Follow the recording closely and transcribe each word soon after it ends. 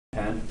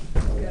Pen.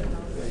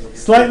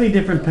 Slightly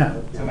different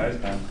pen. It's a nice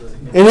pen.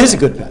 It is a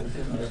good pen.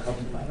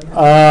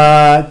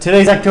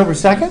 Today's October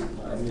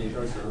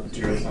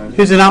 2nd.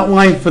 Here's an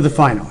outline for the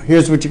final.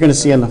 Here's what you're going to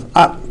see on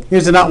the.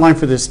 Here's an outline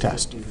for this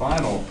test.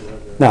 Final.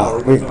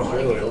 No.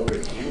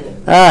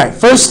 All right.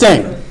 First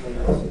thing.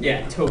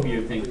 Yeah, Toby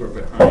would think we're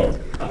behind.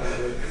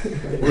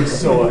 We're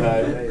so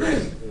ahead.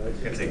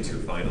 Gonna take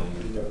two final.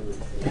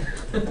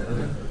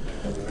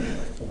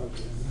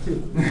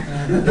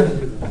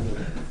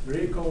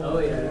 Oh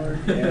yeah.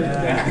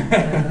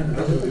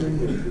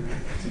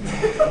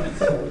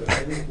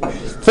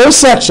 First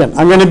section.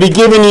 I'm going to be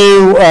giving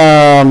you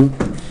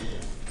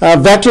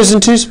vectors in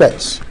two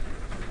space.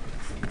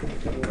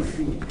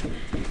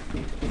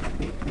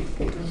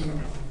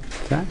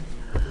 Okay.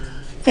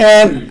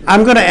 And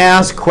I'm going to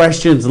ask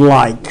questions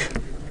like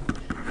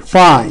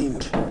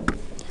find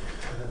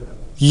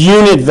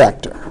unit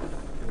vector.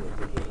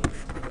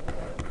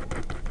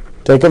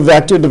 Take a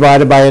vector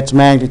divided by its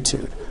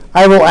magnitude.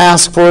 I will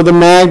ask for the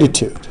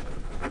magnitude.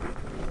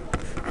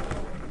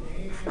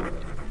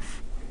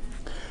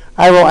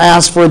 I will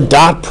ask for a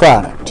dot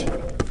product.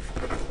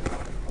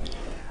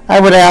 I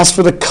would ask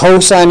for the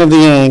cosine of the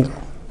angle.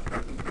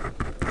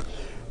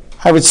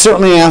 I would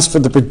certainly ask for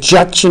the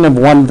projection of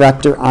one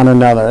vector on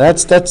another.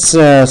 That's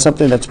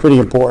something that's pretty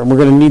important. We're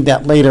going to need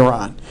that later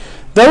on.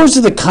 Those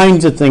are the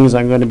kinds of things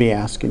I'm going to be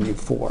asking you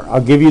for. I'll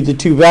give you the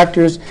two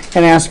vectors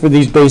and ask for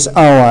these the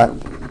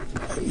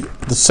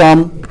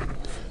sum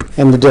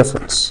and the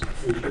difference.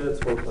 You sure that's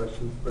 4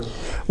 questions?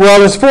 Well,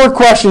 there's 4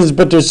 questions,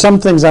 but there's some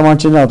things I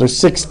want you to know. There's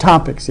 6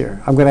 topics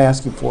here. I'm going to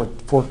ask you four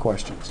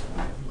questions.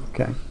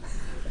 Okay.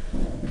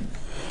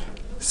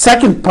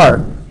 Second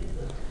part.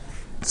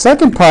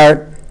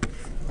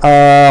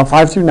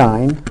 5 through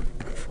 9,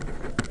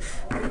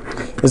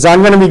 is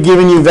I'm going to be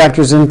giving you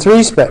vectors in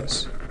 3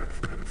 space.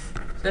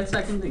 Is that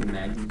second thing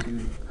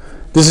magnitude?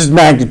 This is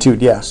magnitude,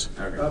 yes.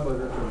 Okay. How about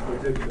that one?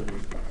 Projection of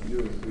U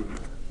and V?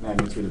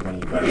 Magnitude of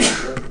any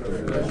vector.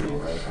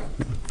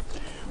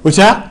 What's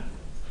that?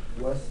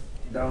 What's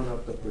down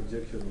of the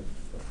projection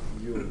of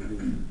U and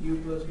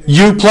V?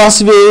 U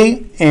plus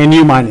V and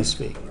U minus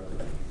V.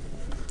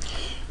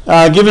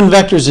 Given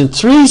vectors in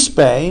 3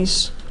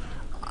 space,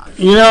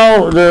 you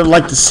know, they're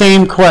like the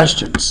same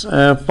questions.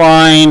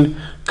 Find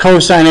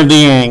cosine of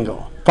the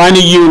angle. Find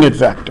a unit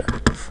vector.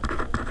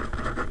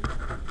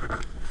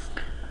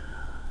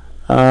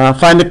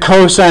 Find the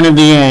cosine of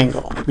the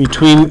angle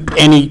between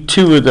any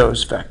 2 of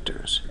those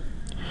vectors.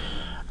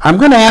 I'm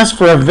going to ask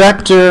for a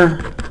vector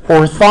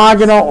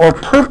orthogonal or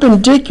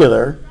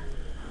perpendicular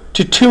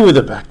to 2 of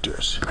the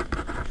vectors.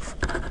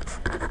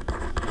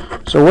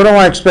 So what do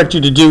I expect you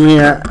to do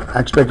here?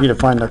 I expect you to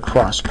find the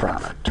cross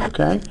product,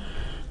 okay?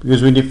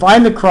 Because when you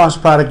find the cross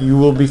product, you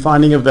will be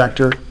finding a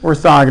vector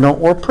orthogonal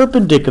or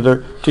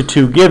perpendicular to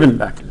 2 given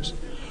vectors.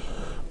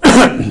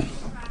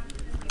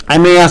 I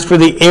may ask for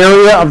the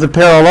area of the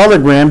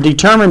parallelogram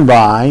determined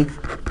by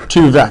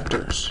 2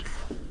 vectors.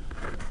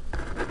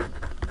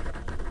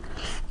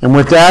 And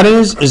what that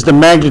is the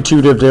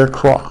magnitude of their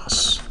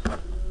cross.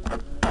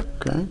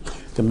 Okay?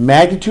 The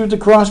magnitude of the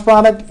cross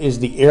product is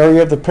the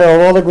area of the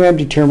parallelogram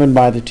determined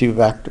by the 2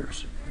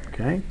 vectors.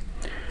 Okay?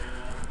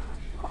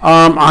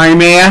 I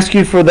may ask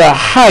you for the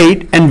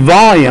height and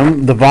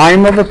volume, the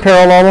volume of a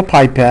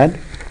parallelepiped,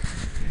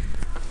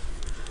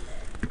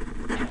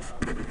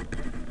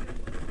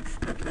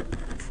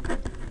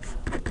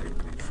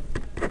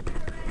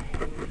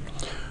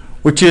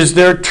 which is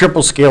their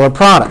triple scalar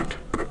product.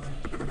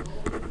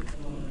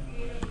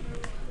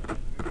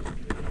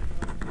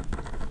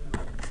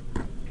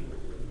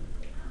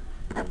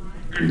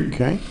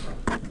 Okay.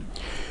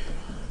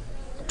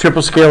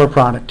 Triple scalar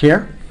product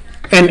here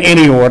in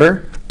any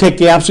order. Take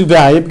the absolute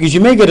value because you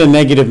may get a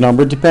negative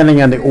number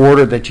depending on the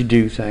order that you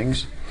do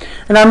things.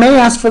 And I may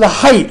ask for the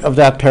height of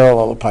that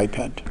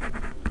parallelepiped.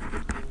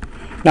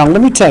 Now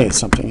let me tell you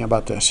something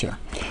about this here.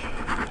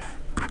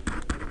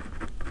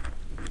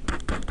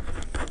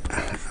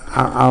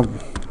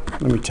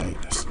 Let me tell you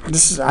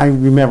this. I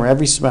remember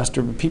every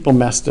semester people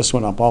mess this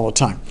one up all the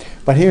time.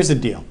 But here's the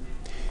deal.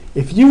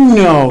 If you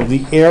know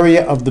the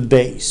area of the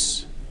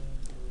base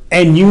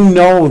and you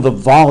know the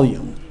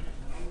volume,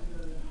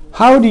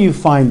 how do you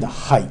find the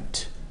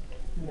height?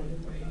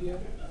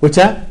 What's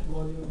that?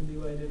 Volume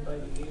divided by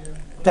area.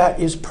 That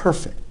is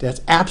perfect.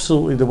 That's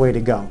absolutely the way to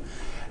go.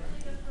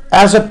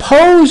 As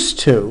opposed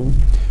to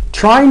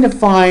trying to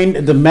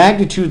find the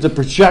magnitude of the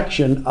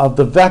projection of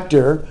the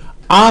vector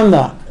on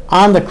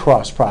the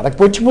cross product,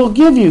 which will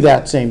give you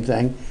that same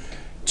thing.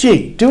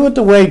 Gee, do it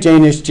the way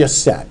Janice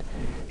just said.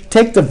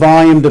 Take the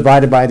volume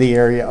divided by the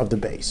area of the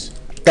base.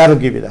 That'll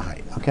give you the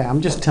height. Okay, I'm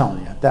just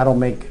telling you. That'll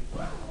make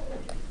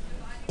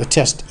the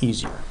test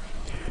easier.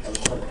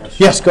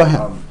 Yes, go ahead.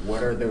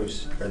 What are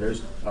those? Are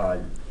those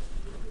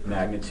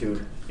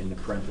magnitude in the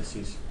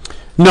parentheses?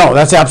 No,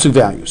 that's absolute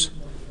values.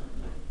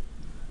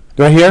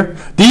 Right here?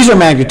 These are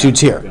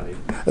magnitudes here.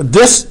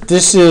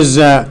 This is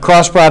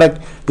cross product.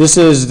 This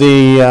is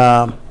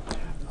the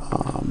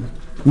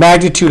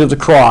magnitude of the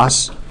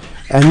cross.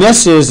 And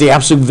this is the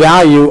absolute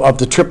value of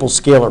the triple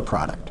scalar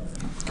product.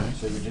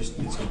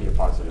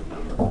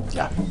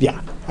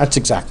 Yeah, that's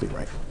exactly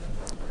right.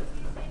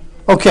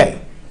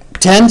 Okay,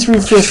 10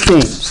 through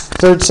 15,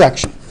 third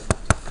section.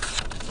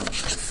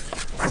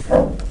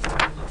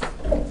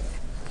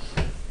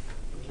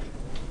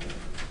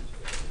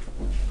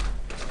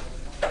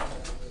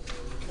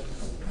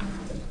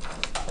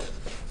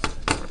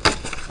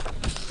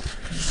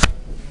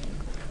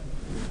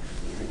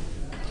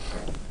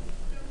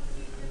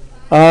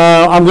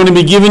 I'm going to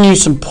be giving you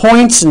some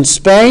points in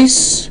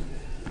space.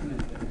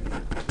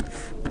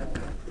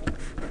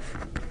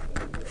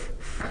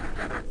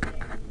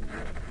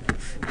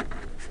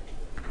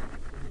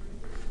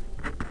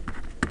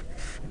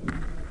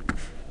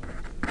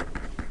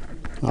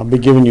 I'll be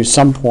giving you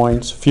some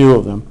points, a few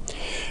of them.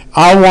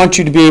 I want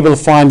you to be able to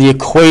find the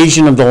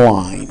equation of the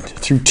line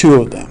through two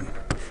of them.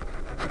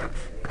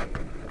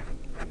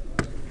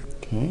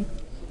 Okay.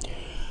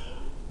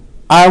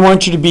 I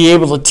want you to be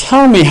able to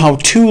tell me how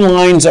two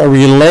lines are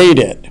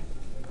related.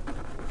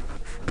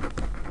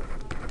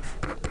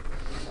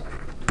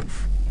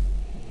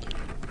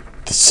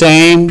 The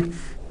same,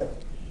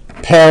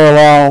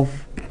 parallel,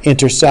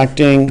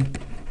 intersecting,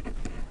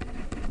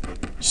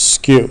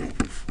 skew.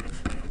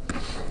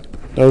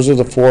 Those are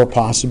the four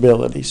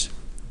possibilities.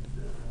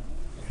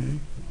 Okay.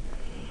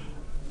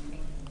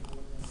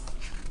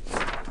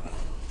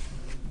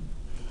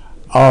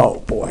 Oh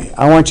boy,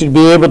 I want you to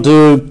be able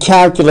to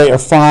calculate or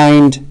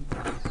find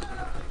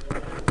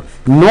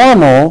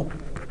normal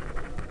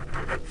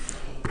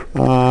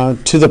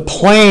to the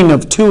plane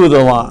of two of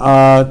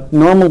the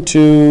normal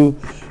to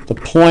the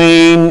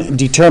plane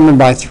determined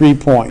by 3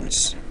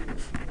 points.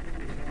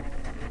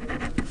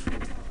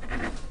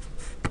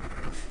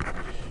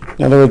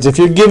 In other words, if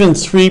you're given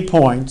 3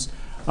 points,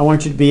 I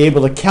want you to be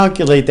able to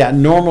calculate that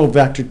normal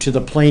vector to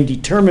the plane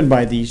determined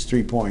by these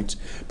 3 points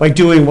by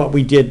doing what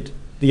we did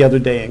the other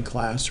day in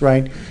class,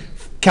 right?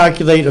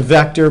 Calculate a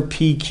vector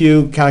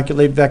PQ,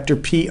 calculate vector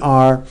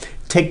PR,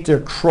 take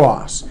their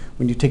cross.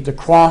 When you take the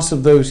cross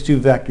of those two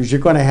vectors, you're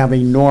going to have a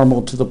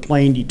normal to the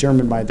plane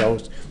determined by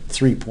those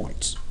 3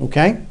 points,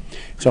 okay?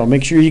 So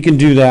make sure you can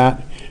do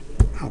that.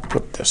 I'll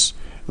put this,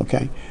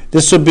 okay?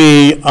 This will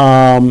be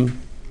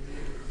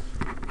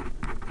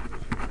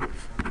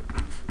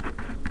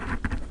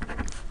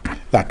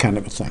that kind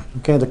of a thing,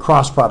 okay? The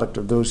cross product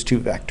of those two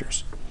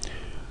vectors.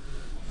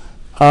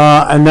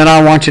 And then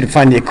I want you to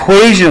find the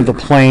equation of the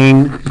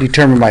plane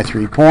determined by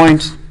 3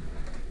 points.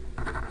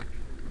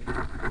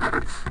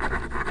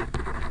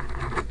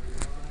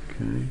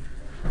 Okay.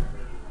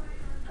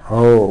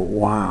 Oh,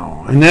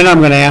 wow. And then I'm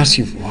going to ask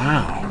you,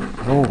 wow,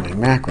 holy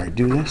mackerel, I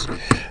do this?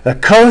 The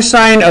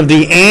cosine of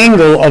the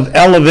angle of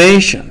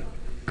elevation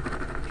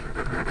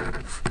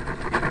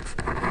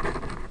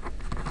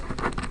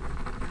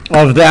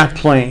of that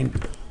plane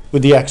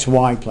with the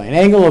xy plane.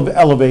 Angle of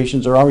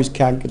elevations are always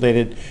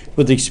calculated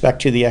with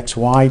respect to the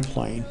xy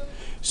plane.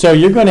 So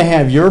you're going to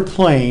have your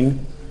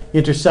plane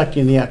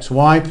intersecting the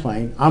xy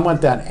plane. I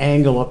want that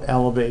angle of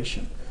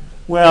elevation.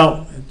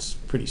 Well, it's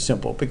pretty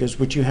simple because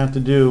what you have to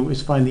do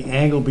is find the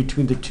angle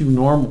between the two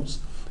normals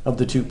of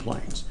the two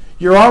planes.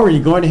 You're already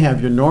going to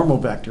have your normal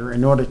vector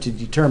in order to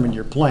determine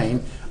your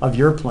plane of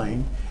your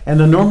plane, and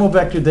the normal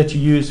vector that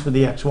you use for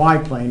the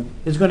xy plane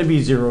is going to be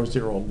 0,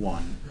 0,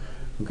 1.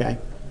 Okay?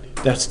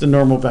 That's the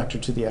normal vector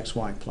to the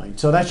xy plane.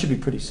 So that should be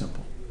pretty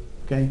simple.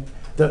 Okay?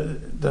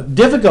 The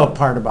difficult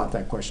part about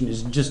that question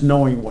is just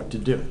knowing what to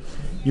do.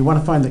 You want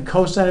to find the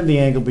cosine of the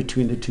angle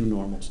between the two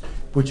normals,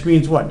 which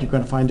means what? You're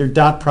going to find their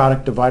dot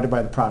product divided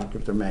by the product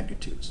of their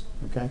magnitudes.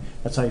 Okay?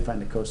 That's how you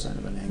find the cosine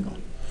of an angle.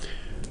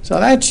 So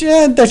that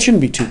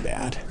shouldn't be too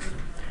bad.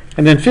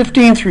 And then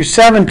 15 through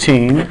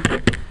 17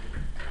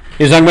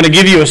 is I'm going to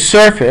give you a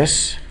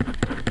surface.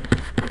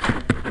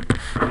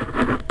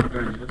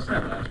 What's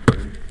that last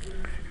word?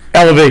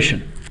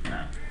 Elevation.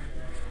 No.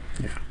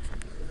 Yeah.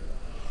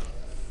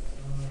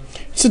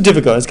 It's a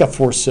difficult. It's got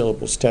 4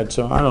 syllables, Ted.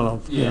 So I don't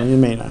know. Yeah. You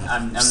may not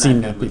I'm have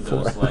seen not that good with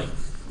before. those, like,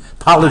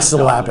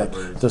 Polysyllabic.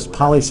 words Those or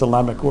whatever.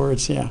 polysyllabic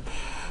words. Yeah.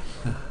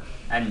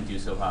 I didn't do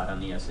so hot on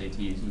the SATs,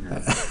 you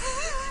know.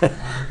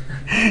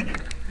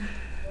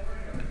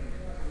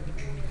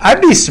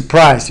 I'd be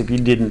surprised if you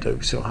didn't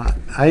do so hot.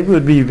 I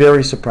would be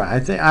very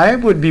surprised. I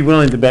would be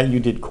willing to bet you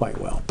did quite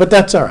well. But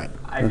that's all right.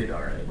 I did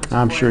all right.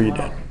 I'm sure you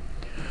did.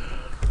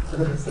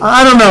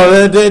 I don't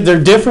know.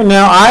 They're different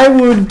now. I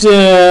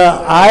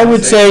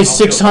would say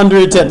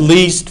 600 at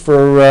least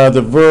for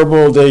the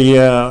verbal,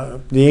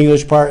 the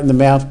English part, and the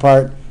math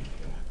part.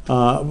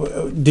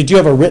 Did you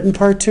have a written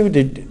part too?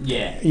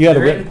 Yeah. You had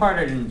the a written written part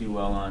I didn't do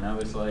well on. I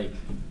was like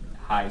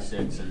high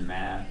 6 in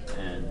math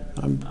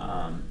and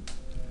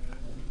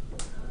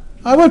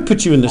I would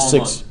put you in the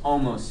six.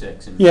 almost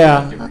 6 in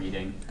Yeah. collective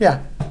reading.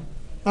 Yeah,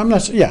 I'm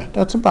not. Yeah,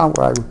 that's about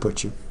where I would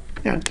put you.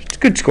 Yeah, it's a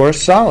good score,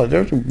 solid.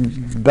 They're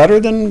better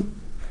than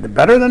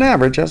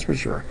average, that's for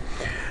sure.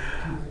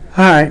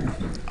 All right.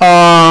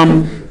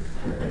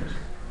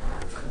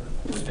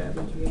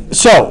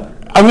 So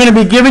I'm going to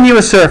be giving you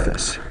a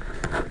surface.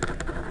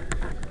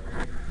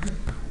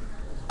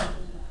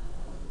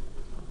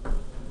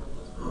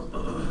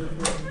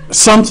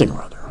 Something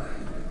or other.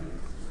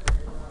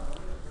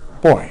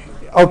 Boy,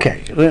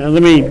 okay,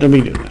 let me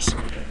do this.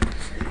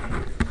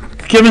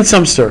 Given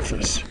some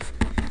surface,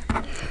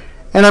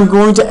 and I'm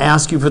going to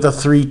ask you for the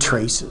 3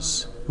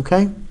 traces,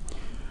 okay?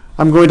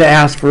 I'm going to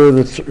ask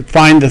for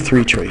find the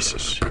 3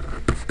 traces.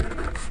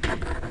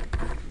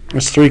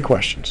 There's 3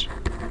 questions.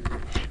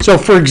 So,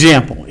 for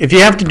example, if you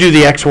have to do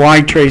the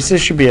XY trace,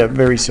 this should be a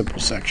very simple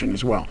section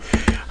as well.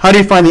 How do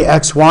you find the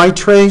XY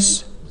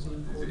trace?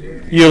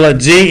 You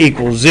let z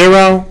equals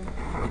 0.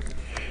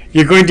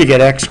 You're going to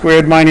get x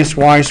squared minus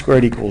y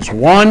squared equals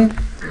 1.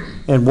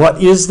 And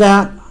what is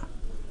that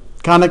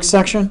conic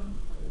section?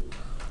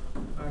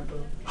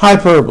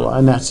 Hyperbola,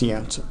 and that's the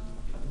answer.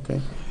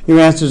 Okay. Your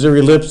answers are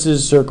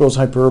ellipses, circles,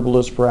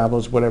 hyperbolas,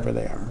 parabolas, whatever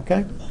they are.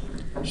 Okay.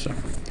 So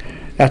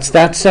that's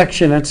that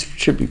section. That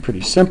should be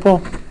pretty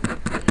simple.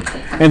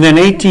 And then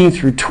 18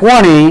 through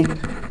 20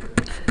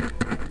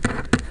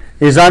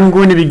 is I'm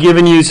going to be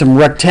giving you some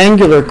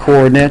rectangular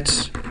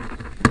coordinates.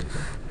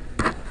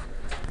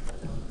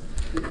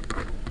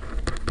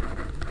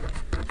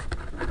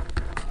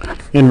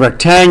 In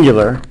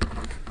rectangular.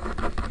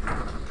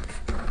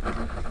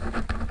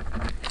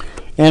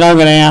 And I'm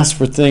going to ask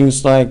for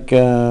things like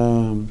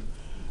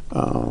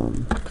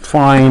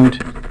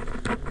find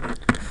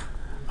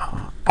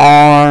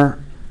r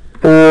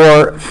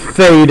or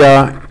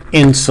theta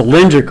in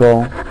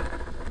cylindrical,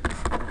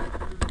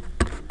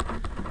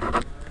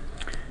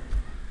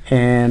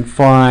 and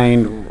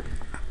find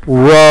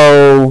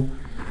rho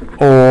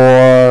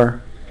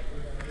or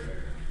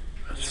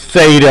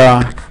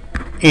theta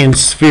in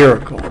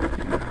spherical.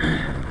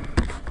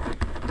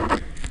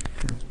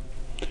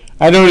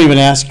 I don't even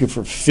ask you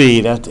for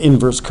phi, that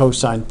inverse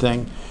cosine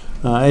thing.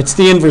 It's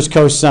the inverse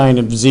cosine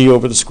of z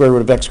over the square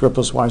root of x squared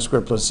plus y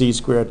squared plus z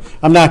squared.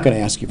 I'm not going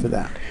to ask you for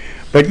that.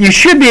 But you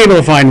should be able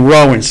to find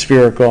rho in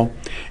spherical.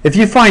 If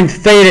you find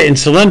theta in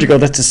cylindrical,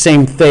 that's the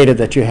same theta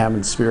that you have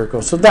in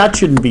spherical. So that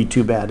shouldn't be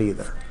too bad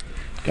either.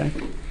 Okay?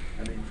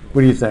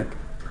 What do you think?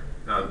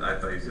 No, I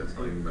thought you said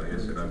something about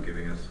yesterday about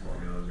giving us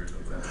formulas or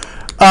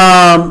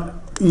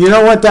something. You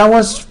know what that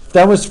was?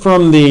 That was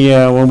from the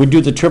when we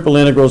do the triple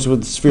integrals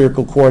with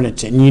spherical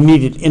coordinates, and you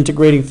needed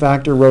integrating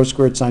factor rho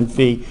squared sine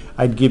phi.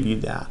 I'd give you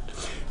that.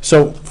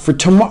 So for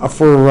tomorrow,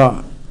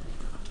 for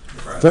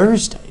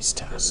Thursday's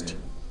test,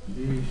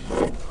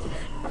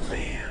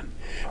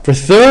 for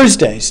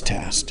Thursday's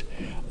test,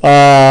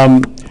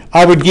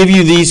 I would give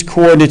you these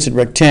coordinates in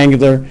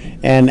rectangular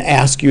and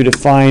ask you to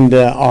find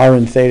r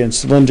and theta in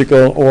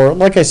cylindrical, or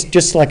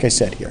just like I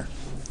said here.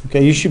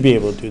 Okay, you should be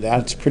able to do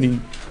that. It's pretty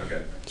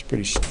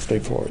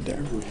straightforward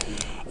there.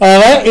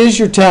 That is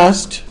your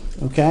test,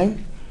 okay?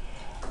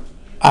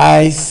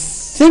 I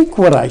think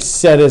what I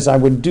said is I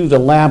would do the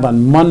lab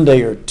on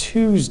Monday or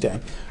Tuesday.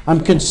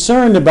 I'm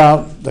concerned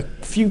about the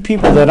few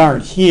people that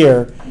aren't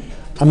here.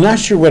 I'm not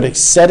sure what it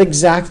said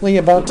exactly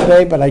about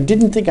today, but I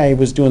didn't think I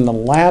was doing the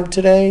lab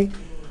today.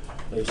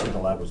 They said the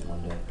lab was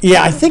Monday.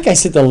 Yeah, I think I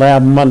said the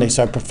lab Monday,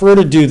 so I prefer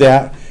to do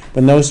that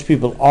when those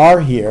people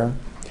are here.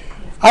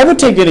 I would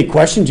take any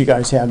questions you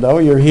guys have, though.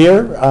 You're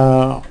here.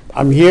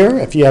 I'm here.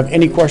 If you have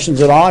any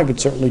questions at all, I would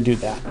certainly do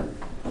that.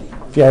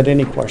 If you had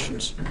any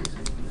questions.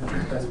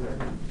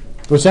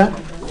 What's that?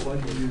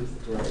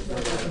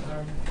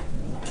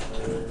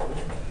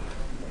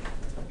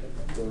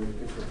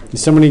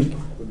 Is somebody?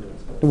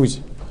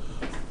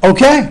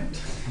 Okay.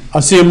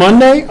 I'll see you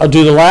Monday. I'll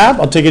do the lab.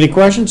 I'll take any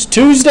questions.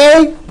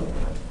 Tuesday,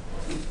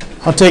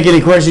 I'll take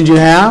any questions you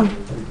have.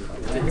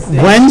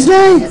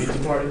 Wednesday?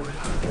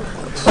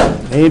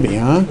 Maybe,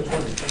 huh?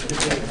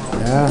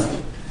 Yeah.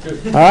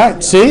 All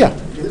right. See ya.